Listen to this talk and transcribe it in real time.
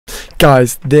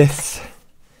Guys, this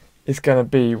is going to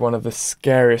be one of the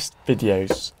scariest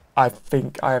videos I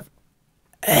think I have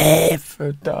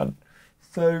ever done.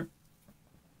 So,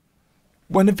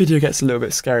 when a video gets a little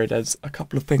bit scary, there's a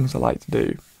couple of things I like to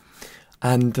do.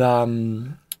 And,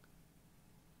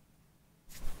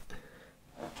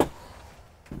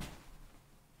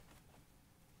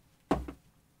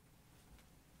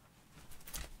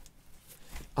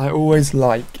 I always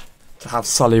like to have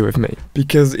Sully with me,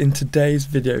 because in today's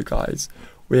video, guys,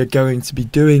 we are going to be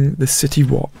doing the city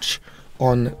watch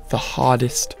on the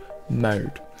hardest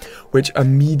mode, which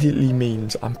immediately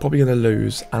means I'm probably going to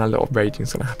lose and a lot of raging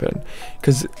is going to happen,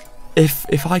 because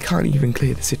if I can't even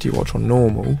clear the city watch on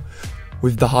normal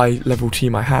with the high level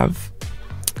team I have,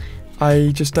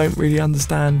 I just don't really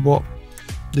understand what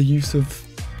the use of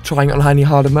trying on any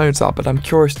harder modes are. But I'm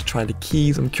curious to try the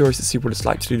keys, I'm curious to see what it's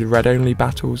like to do the red only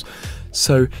battles.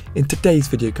 So in today's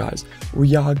video, guys,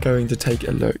 we are going to take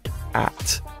a look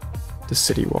at the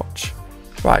city watch.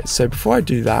 Right, so before I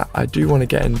do that, I do want to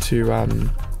get into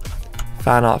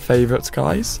fan art favourites,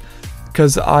 guys,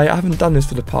 because I haven't done this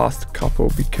for the past couple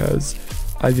because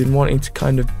I've been wanting to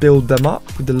kind of build them up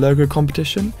with the logo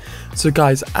competition. So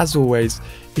guys, as always,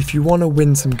 if you want to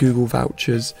win some Google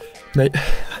vouchers,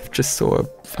 I've just saw a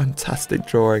fantastic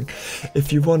drawing.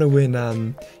 If you want to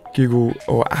win Google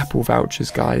or Apple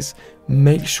vouchers, guys,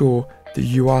 make sure that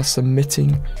you are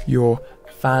submitting your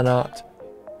fan art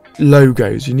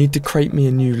logos. You need to create me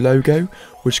a new logo,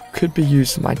 which could be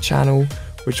used for my channel,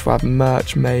 which will have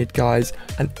merch made, guys,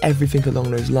 and everything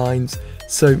along those lines.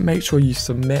 So make sure you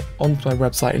submit onto my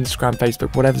website, Instagram,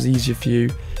 Facebook, whatever's easier for you,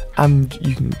 and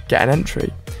you can get an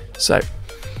entry. So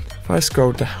if I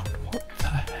scroll down, what the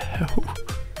hell?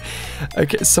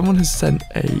 Okay, someone has sent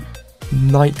a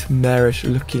nightmarish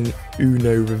looking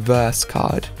Uno reverse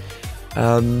card.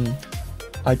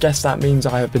 I guess that means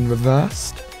I have been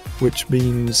reversed, which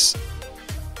means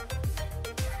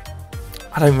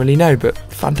I don't really know, but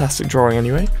fantastic drawing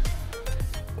anyway.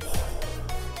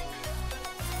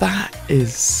 That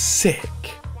is sick.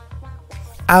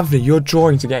 Avni, your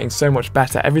drawings are getting so much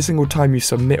better. Every single time you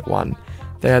submit one,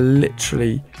 they are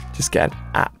literally just getting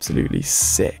absolutely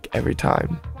sick every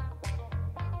time.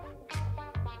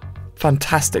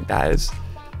 Fantastic, that is.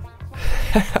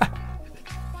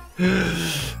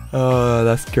 Oh,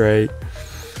 that's great.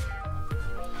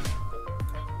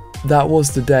 That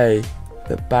was the day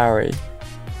that Barry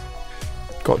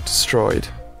got destroyed.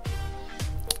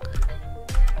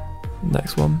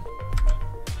 Next one.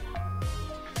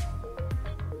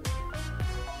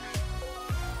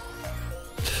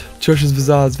 Josh's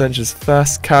Bizarre Adventures,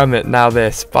 first Kermit, now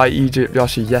this. By Egypt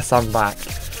Yoshi, yes, I'm back.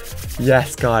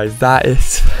 Yes, guys, that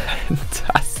is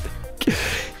fantastic.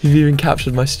 You've even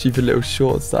captured my stupid little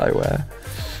shorts that I wear.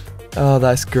 Oh,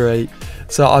 that's great.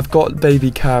 So I've got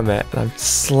baby Kermit and I'm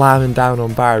slamming down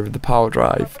on Barry with the power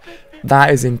drive. That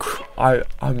is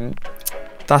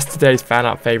that's today's fan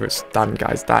art favourites done,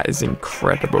 guys. That is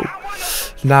incredible.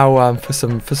 Now for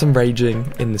some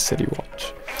raging in the city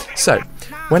watch. So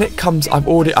when it comes, I've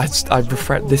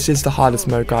refreshed. This is the hardest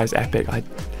mode, guys. Epic.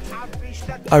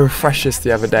 I refreshed this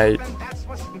the other day,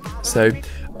 so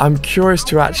I'm curious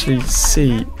to actually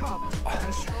see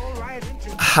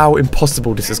how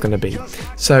impossible this is going to be.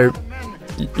 So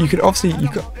you could obviously you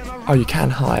can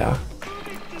hire.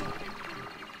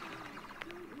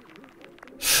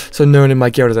 So no one in my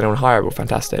guild is anyone hireable.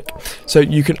 Fantastic. So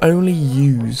you can only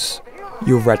use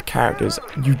your red characters.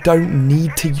 You don't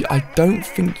need to. I don't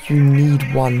think you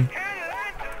need one.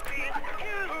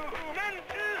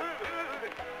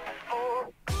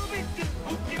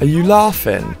 Are you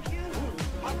laughing?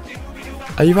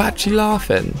 Are you actually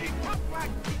laughing?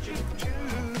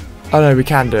 Oh no, we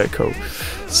can do it, cool.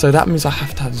 So that means I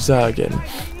have to have Zerg in.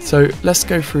 So let's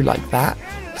go through like that.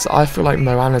 So I feel like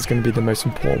Moana's going to be the most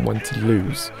important one to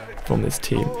lose from this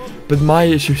team. But my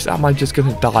issue is, am I just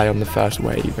going to die on the first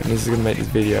wave? And this is going to make this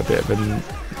video a bit of a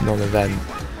non-event.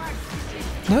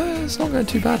 No, it's not going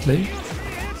too badly.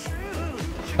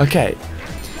 Okay,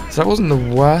 so that wasn't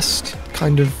the worst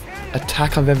kind of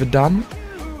attack I've ever done.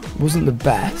 It wasn't the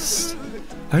best.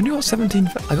 I only got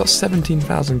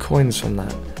 17,000 coins from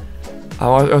that.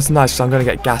 Oh, it was nice, so I'm going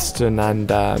to get Gaston and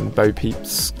Bo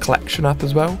Peep's collection up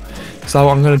as well. So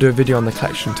I'm going to do a video on the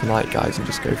collection tonight, guys, and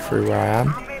just go through where I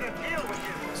am.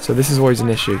 So this is always an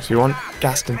issue. So you want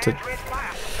Gaston to...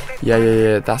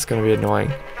 Yeah, that's going to be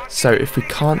annoying. So if we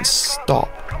can't stop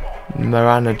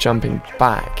Moana jumping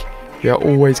back, we are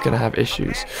always going to have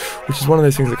issues, which is one of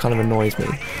those things that kind of annoys me.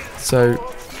 So...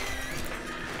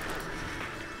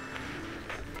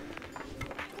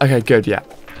 Okay, good, yeah.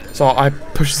 So I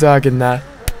pushed Zerg in there,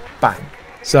 bang,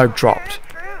 Zerg dropped.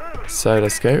 So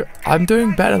let's go. I'm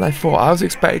doing better than I thought. I was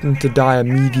expecting to die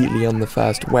immediately on the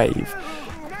first wave.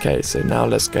 Okay, so now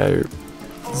let's go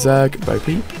Zerg, Bo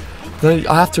Peep. Then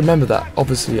I have to remember that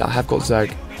obviously I have got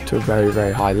Zerg to a very,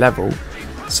 very high level,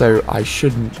 so I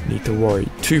shouldn't need to worry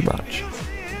too much.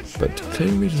 But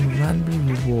clearly just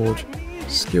randomly reward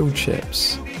skill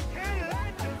chips.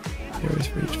 Heroes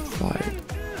for each fight.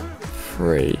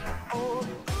 3.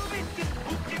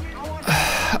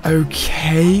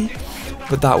 Okay,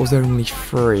 but that was only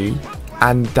 3,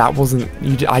 and that wasn't.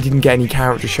 I didn't get any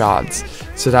character shards,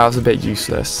 so that was a bit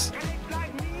useless.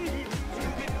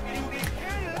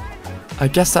 I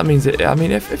guess that means it. I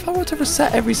mean, if I were to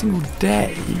reset every single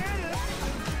day.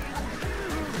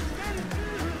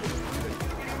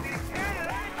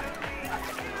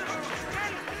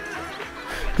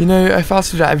 You know, if I was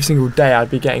to do that every single day, I'd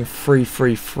be getting free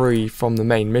from the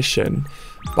main mission.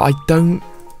 But I don't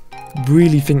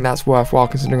really think that's worthwhile,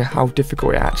 considering how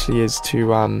difficult it actually is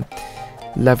to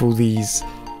level these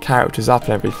characters up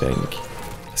and everything.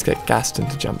 Let's get Gaston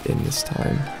to jump in this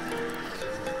time.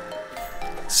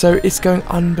 So it's going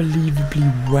unbelievably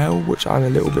well, which I'm a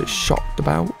little bit shocked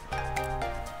about.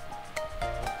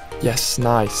 Yes,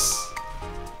 nice.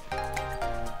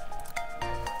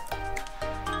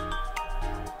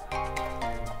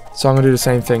 So I'm going to do the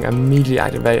same thing, immediately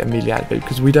activate,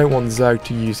 because we don't want Zerg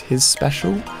to use his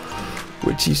special,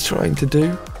 which he's trying to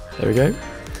do. There we go.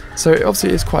 So obviously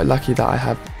it's quite lucky that I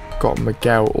have got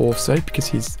Miguel also, because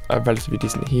he's a relatively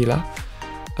decent healer.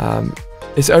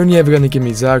 It's only ever going to give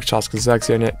me Zerg shards, because Zerg's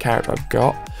the only character I've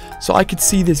got. So I could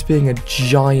see this being a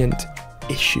giant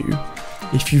issue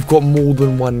if you've got more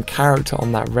than one character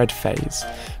on that red phase,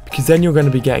 because then you're going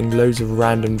to be getting loads of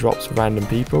random drops of random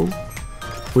people,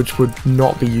 which would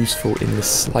not be useful in the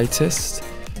slightest.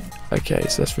 Okay,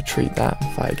 so let's retreat that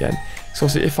and fight again. So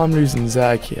obviously if I'm losing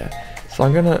Zerg here, so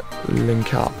I'm going to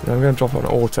link up, and I'm going to drop it on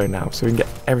auto now, so we can get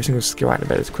every single skill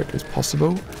activated as quickly as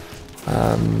possible.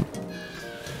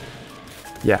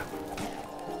 Yeah.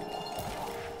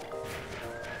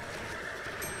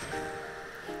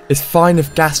 It's fine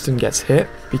if Gaston gets hit,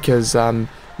 because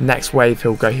next wave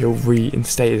he'll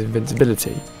reinstate his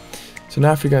invincibility. So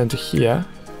now if we go into here,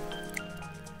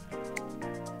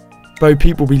 Bo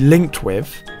Peep will be linked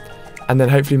with, and then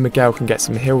hopefully Miguel can get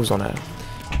some heals on her,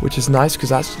 which is nice because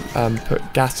that's put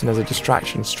Gaston as a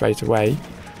distraction straight away.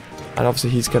 And obviously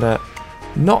he's gonna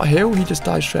not heal, he just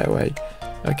dies straight away.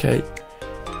 Okay.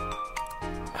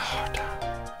 Oh,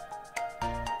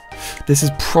 damn. This is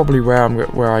probably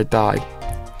where I die.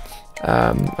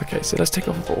 Okay, so let's take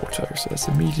off of auto. So let's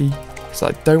immediately. So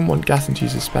I don't want Gaston to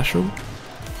use his special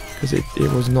because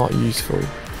it was not useful.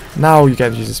 Now you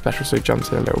get to use a special, so he jumps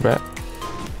in a little bit.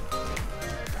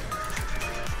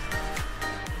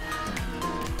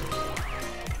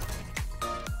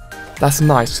 That's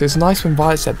nice. So it's nice when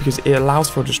Violet's there because it allows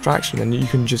for a distraction and you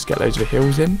can just get loads of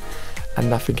heals in and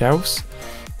nothing else.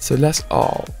 So let's...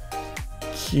 Oh,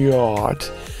 God.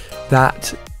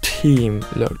 That team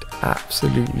looked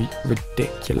absolutely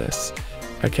ridiculous.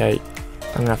 Okay,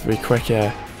 I'm going to have to be quick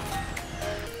here.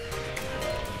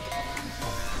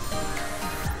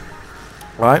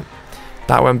 Right,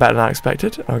 that went better than I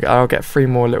expected. I'll get 3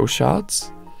 more little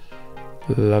shards.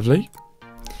 Lovely.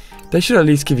 They should at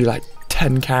least give you like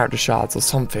 10 character shards or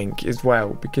something as well,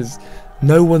 because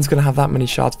no one's going to have that many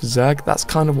shards for Zerg. That's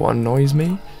kind of what annoys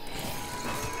me.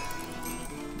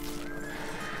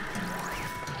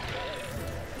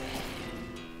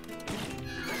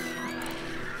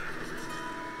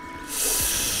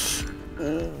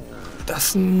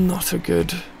 That's not a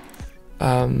good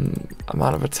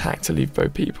amount of attack to leave Bo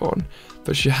Peep on,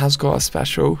 but she has got a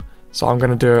special, so I'm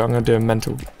gonna do a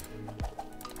mental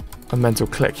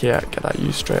click here, get that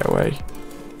used straight away.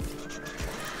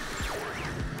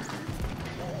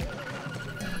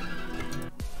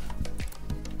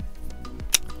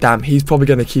 Damn, he's probably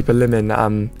gonna keep a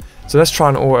liming. So let's try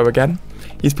an auto again.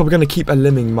 He's probably gonna keep a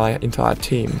liming my entire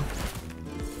team.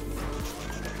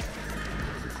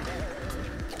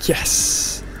 Yes.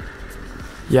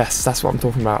 Yes, that's what I'm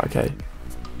talking about. Okay.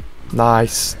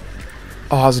 Nice.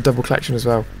 Oh, that was a double collection as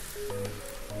well.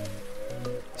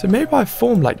 So maybe I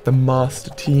formed like the master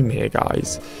team here,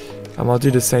 guys. I'll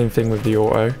do the same thing with the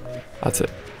auto. That's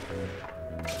it.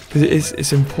 Because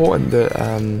it's important that...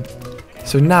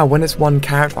 so now when it's one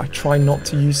character, I try not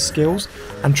to use skills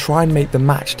and try and make the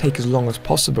match take as long as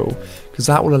possible. Because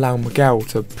that will allow Miguel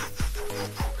to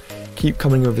keep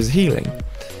coming with his healing.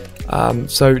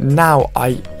 So now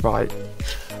I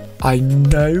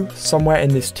know somewhere in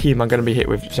this team I'm going to be hit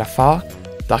with Jafar,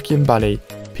 Ducky and Bunny,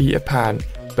 Peter Pan,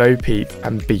 Bo Peep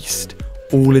and Beast,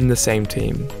 all in the same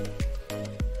team.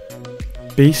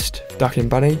 Beast, Ducky and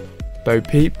Bunny, Bo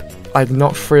Peep. I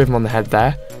knocked 3 of them on the head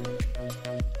there.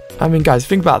 I mean, guys,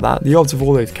 think about that. The odds of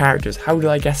all those characters. How did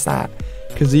I guess that?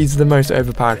 Because these are the most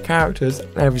overpowered characters,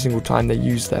 and every single time they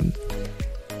use them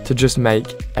to just make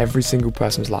every single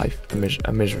person's life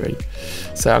a misery.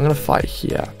 So I'm going to fight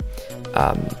here.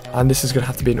 And this is going to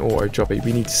have to be an auto jobby.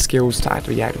 We need skills to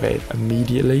be activated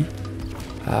immediately.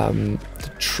 To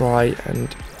try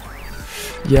and...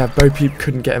 Yeah, Bo Peep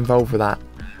couldn't get involved with that.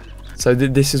 So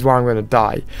this is where I'm going to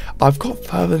die. I've got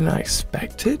further than I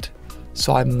expected.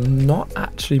 So I'm not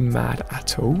actually mad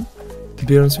at all, to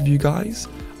be honest with you guys.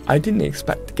 I didn't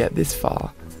expect to get this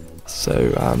far.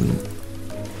 So,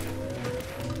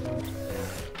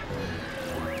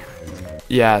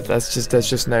 yeah, there's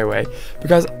just no way.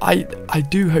 Because I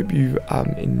do hope you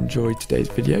enjoyed today's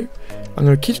video. I'm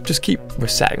going to just keep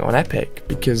resetting on Epic,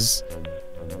 because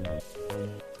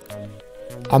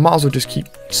I might as well just keep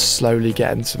slowly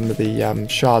getting some of the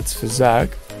shards for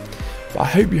Zerg. But I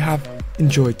hope you have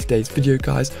enjoyed today's video,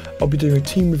 guys. I'll be doing a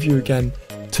team review again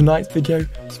tonight's video,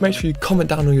 so make sure you comment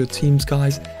down on your teams,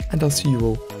 guys, and I'll see you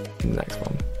all in the next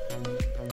one.